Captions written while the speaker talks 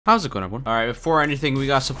How's it going, everyone? Alright, before anything, we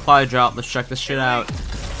got supply drop. Let's check this shit out.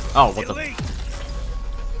 Oh, what the?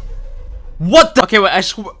 What the? Okay, wait, I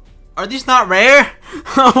swear. Are these not rare?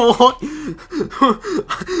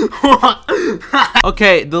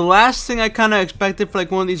 Okay, the last thing I kind of expected for like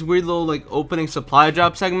one of these weird little like opening supply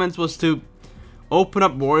drop segments was to open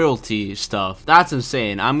up royalty stuff. That's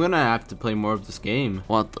insane. I'm gonna have to play more of this game.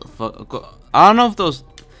 What the fuck? I don't know if those...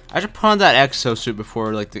 I should put on that exosuit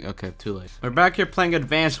before, like, okay, too late. We're back here playing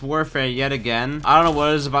Advanced Warfare yet again. I don't know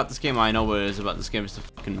what it is about this game. I know what it is about this game. It's the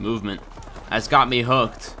fucking movement. That's got me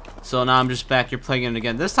hooked. So now I'm just back here playing it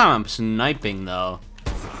again. This time I'm sniping, though.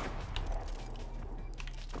 I'm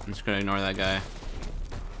just gonna ignore that guy.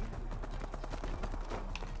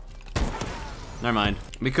 Never mind.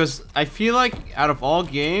 Because I feel like, out of all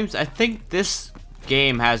games, I think this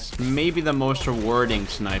game has maybe the most rewarding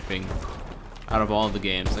sniping out of all the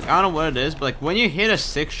games. Like, I don't know what it is, but like when you hit a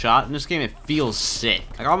sick shot in this game, it feels sick.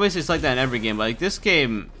 Like, obviously it's like that in every game, but like this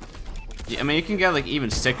game, I mean, you can get like even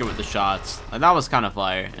sicker with the shots. Like, that was kind of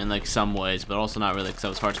fire in like some ways, but also not really, because I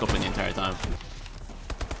was hard scoping the entire time.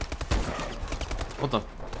 What the?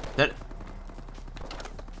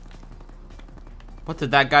 What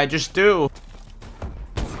did that guy just do?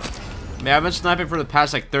 Man, I've been sniping for the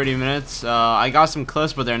past like 30 minutes. I got some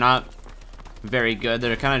clips, but they're not very good.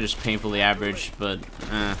 They're kind of just painfully average, but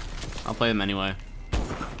I'll play them anyway.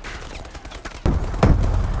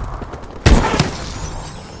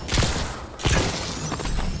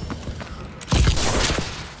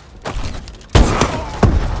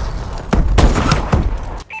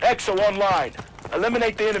 EXO online.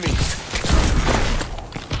 Eliminate the enemies.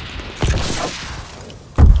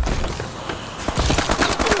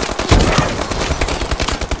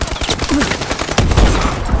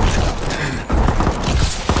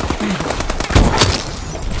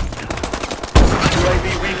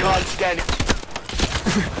 Standing.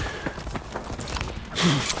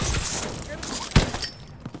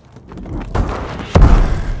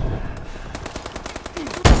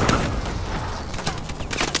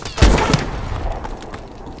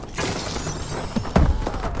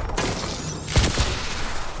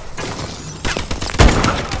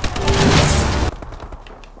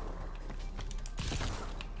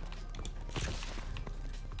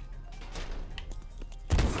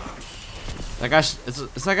 That guy,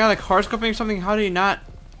 is that guy like hard scoping or something? How did he not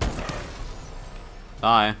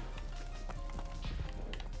die?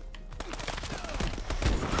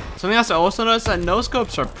 Something else I also noticed, that no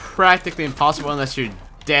scopes are practically impossible unless you're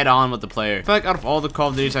dead on with the player. I feel like out of all the Call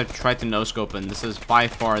of Duties I've tried to no scope in, this is by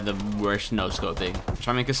far the worst no scoping.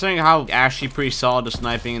 So I mean, considering how actually pretty solid the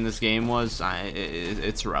sniping in this game was,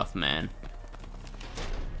 it's rough, man.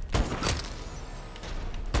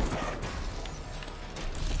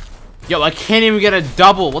 Yo, I can't even get a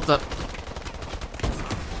double. What the?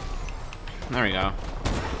 There we go.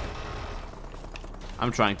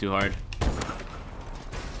 I'm trying too hard.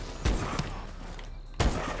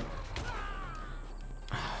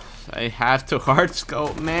 I have to hard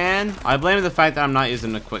scope, man. I blame the fact that I'm not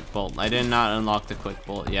using the quick bolt. I did not unlock the quick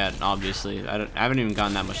bolt yet, obviously. I haven't even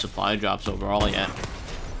gotten that much supply drops overall yet.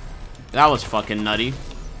 That was fucking nutty.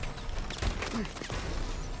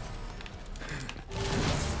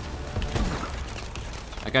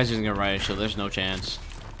 That guy's using a riot shield. There's no chance.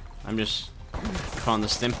 I'm just on the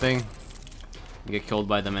stimp thing and get killed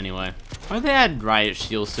by them anyway. Why did they add riot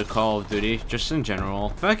shields to Call of Duty? Just in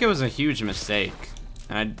general. I feel like it was a huge mistake,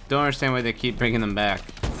 and I don't understand why they keep bringing them back.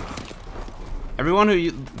 Everyone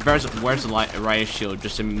who wears a riot shield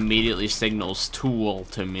just immediately signals tool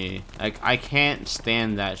to me. Like, I can't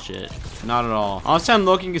stand that shit. Not at all. Also, I'm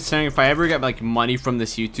looking, considering if I ever get like money from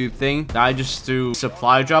this YouTube thing, that I just do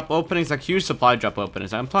supply drop openings, like huge supply drop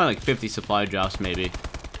openings. I'm planning like 50 supply drops maybe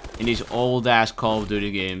in these old ass Call of Duty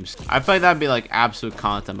games. I feel like that'd be like absolute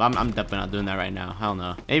content, but I'm definitely not doing that right now. Hell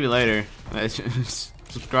no. Maybe later.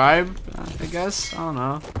 Subscribe, I guess. I don't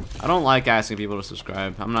know. I don't like asking people to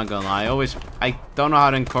subscribe. I'm not gonna lie. I don't know how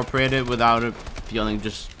to incorporate it without it feeling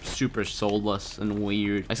just super soulless and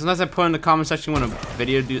weird. Like, sometimes I put in the comment section when a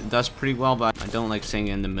video does pretty well, but I don't like saying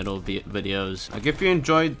it in the middle of videos. Like, if you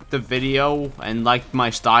enjoyed the video and liked my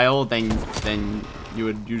style, then you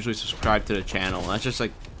would usually subscribe to the channel. That's just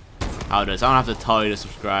like how it is. I don't have to tell you to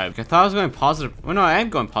subscribe. I thought I was going positive. Oh no, I am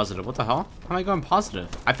going positive. What the hell? How am I going positive?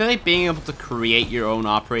 I feel like being able to create your own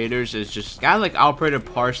operators is just add like operator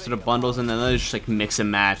parts to the bundles and then let's just like mix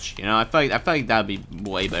and match. You know, I feel like that'd be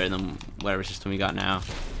way better than whatever system we got now.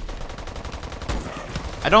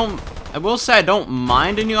 I will say I don't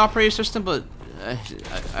mind a new operating system, but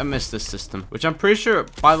I miss this system, which I'm pretty sure,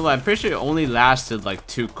 by the way, I'm pretty sure it only lasted like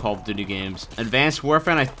 2 Call of Duty games. Advanced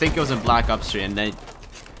Warfare, and I think it was in Black Ops 3, and then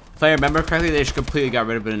If I remember correctly, they just completely got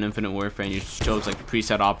rid of it in Infinite Warfare and you chose like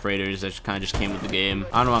preset operators that kind of just came with the game.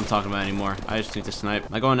 I don't know what I'm talking about anymore. I just need to snipe.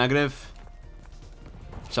 Am I going negative?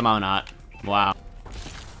 Somehow not. Wow.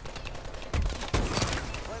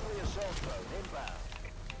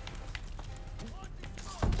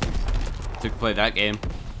 Took play that game.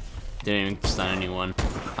 Didn't even stun anyone.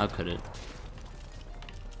 How could it?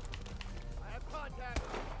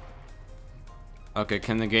 Okay,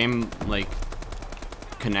 can the game like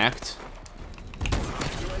connect?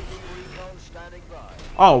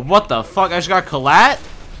 Oh, what the fuck? I just got collat?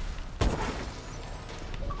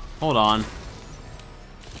 Hold on.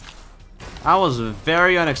 That was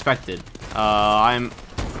very unexpected. I'm...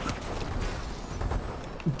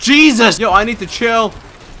 Jesus! Yo, I need to chill.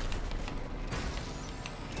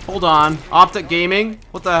 Hold on. Optic Gaming?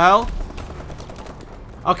 What the hell?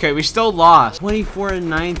 Okay, we still lost. 24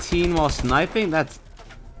 and 19 while sniping? That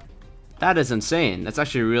is insane. That's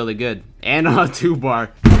actually really good. And on a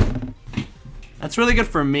 2-bar. That's really good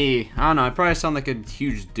for me. I don't know. I probably sound like a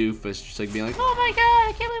huge doofus, just like being like, oh my god,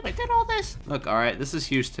 I can't believe I did all this. Look, alright, this is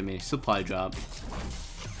huge to me. Supply drop.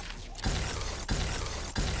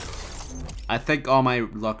 I think all my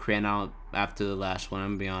luck ran out after the last one, I'm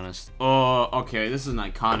gonna be honest. Oh, okay, this is an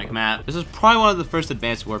iconic map. This is probably one of the first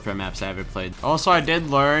Advanced Warfare maps I ever played. Also, I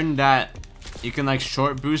did learn that you can like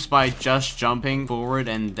short boost by just jumping forward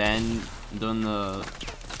and then doing the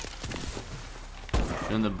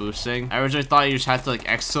boosting. I originally thought you just had to like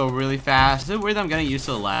exo really fast. Is it weird that I'm getting used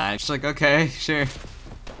to the lag? Just like, okay, sure.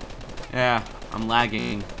 Yeah, I'm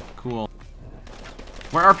lagging. Cool.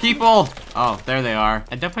 Where are people? Oh, there they are.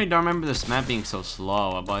 I definitely don't remember this map being so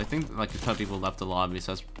slow, but I think like a ton of people left the lobby,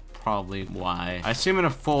 so that's probably why. I assume in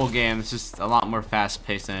a full game, it's just a lot more fast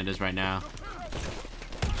paced than it is right now.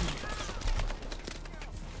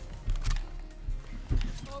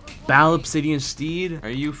 𝙎𝙬𝙅𝙊𝙔𝙀𝘍? Are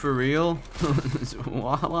you for real?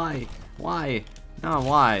 Why? Why? No,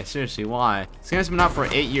 why? Seriously, why? This game's been out for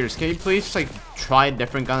 8 years. Can you please just like try a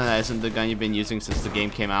different gun that isn't the gun you've been using since the game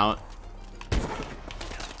came out? I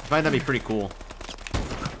feel like that'd be pretty cool.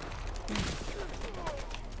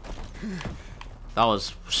 That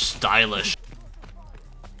was stylish.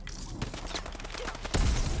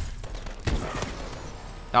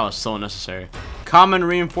 That was so necessary. Common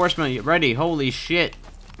reinforcement ready. Holy shit.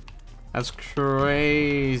 That's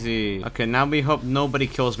crazy. Okay, now we hope nobody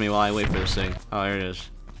kills me while I wait for this thing. Oh, there it is.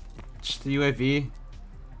 Just the UAV?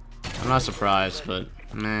 I'm not surprised, but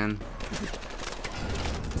man.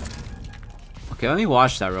 Okay, let me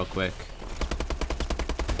watch that real quick.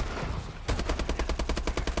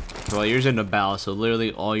 Well, yours into battle, so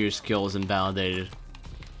literally all your skills invalidated.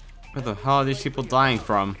 Where the hell are these people dying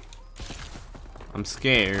from? I'm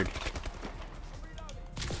scared.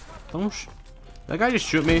 Don't that guy just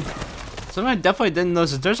shoot me? Something I definitely didn't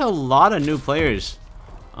notice is there's a lot of new players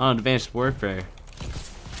on Advanced Warfare.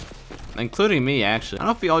 Including me, actually. I don't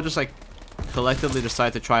know if we all just like collectively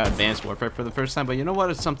decide to try Advanced Warfare for the first time, but you know what?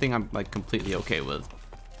 It's something I'm like completely okay with.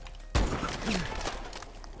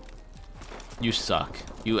 You suck.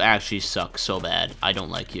 You actually suck so bad. I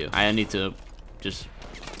don't like you. I need to just...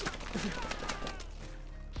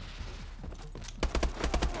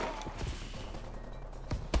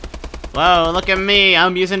 Whoa, look at me.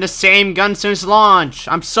 I'm using the same gun since launch.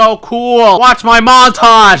 I'm so cool. Watch my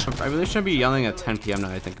montage. I really shouldn't be yelling at 10 PM now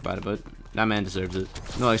that I think about it, but that man deserves it.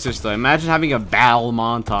 No, like seriously, imagine having a battle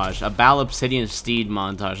montage. A 𝙎𝙬𝙅𝙊𝙔𝙀𝘍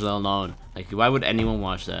montage, let alone. Like, why would anyone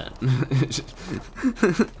watch that?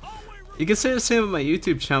 You can say the same with my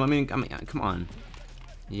YouTube channel. I mean, come on.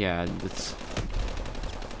 Yeah, it's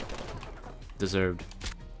deserved.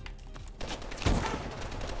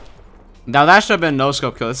 Now that should have been no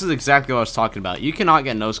scope kill. This is exactly what I was talking about. You cannot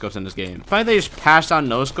get no scopes in this game. Probably they just passed on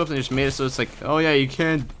no scopes and just made it so it's like, oh yeah, you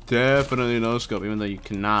can definitely no scope, even though you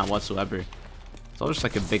cannot whatsoever. It's all just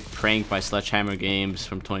like a big prank by Sledgehammer Games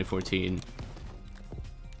from 2014.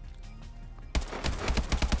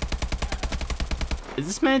 Is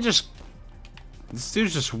this man just... This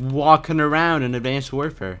dude's just walking around in Advanced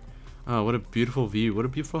Warfare. Oh, what a beautiful view. What a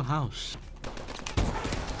beautiful house.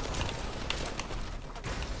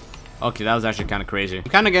 Okay, that was actually kind of crazy. I'm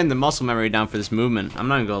kind of getting the muscle memory down for this movement. I'm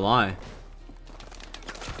not even gonna lie.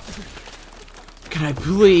 Can I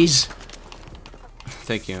please?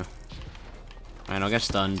 Thank you. Alright, I'll get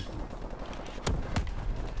stunned.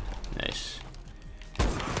 Nice.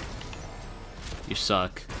 You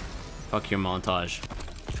suck. Fuck your montage.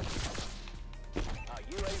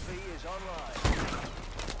 UAV is online.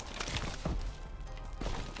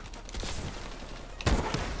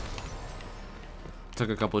 Took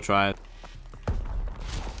a couple of tries.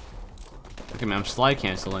 Okay, man, I'm slide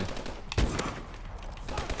canceling.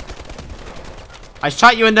 I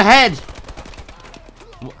shot you in the head!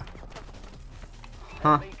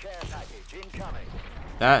 Huh.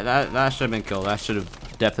 That should have been kill. That should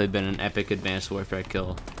have definitely been an epic advanced warfare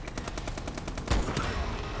kill.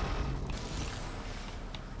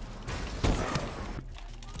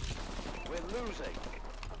 We're losing.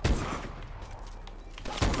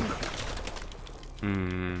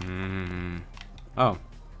 Oh.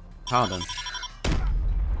 Paladin.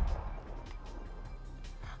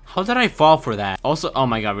 How did I fall for that? Also, oh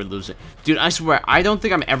my god, we're losing. Dude, I swear, I don't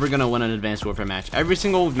think I'm ever gonna win an Advanced Warfare match. Every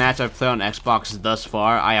single match I've played on Xbox thus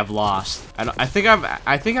far, I have lost. I think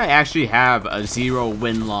I actually have a 0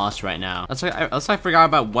 win-loss right now. Unless I forgot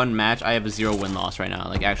about one match, I have a 0 win-loss right now.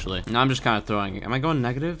 Like, actually. Now I'm just kind of throwing. Am I going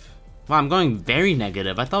negative? Wow, I'm going very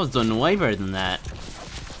negative. I thought I was doing way better than that.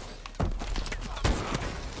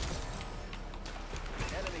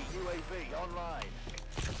 Enemy UAV online.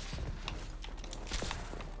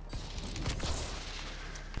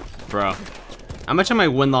 Bro, how much am I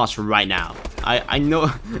win-loss right now? I know,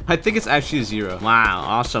 I think it's actually 0. Wow,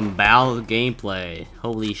 awesome Val gameplay.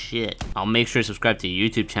 Holy shit. I'll make sure to subscribe to your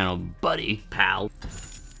YouTube channel, buddy, pal.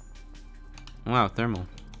 Wow, thermal.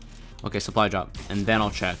 Okay, supply drop, and then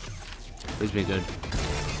I'll check. Please be good.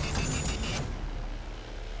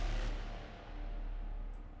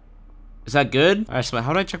 Is that good? Alright, so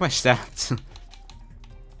how do I check my stats?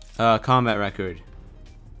 Combat record.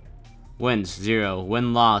 Wins 0,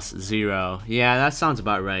 win-loss 0. Yeah, that sounds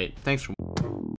about right. Thanks for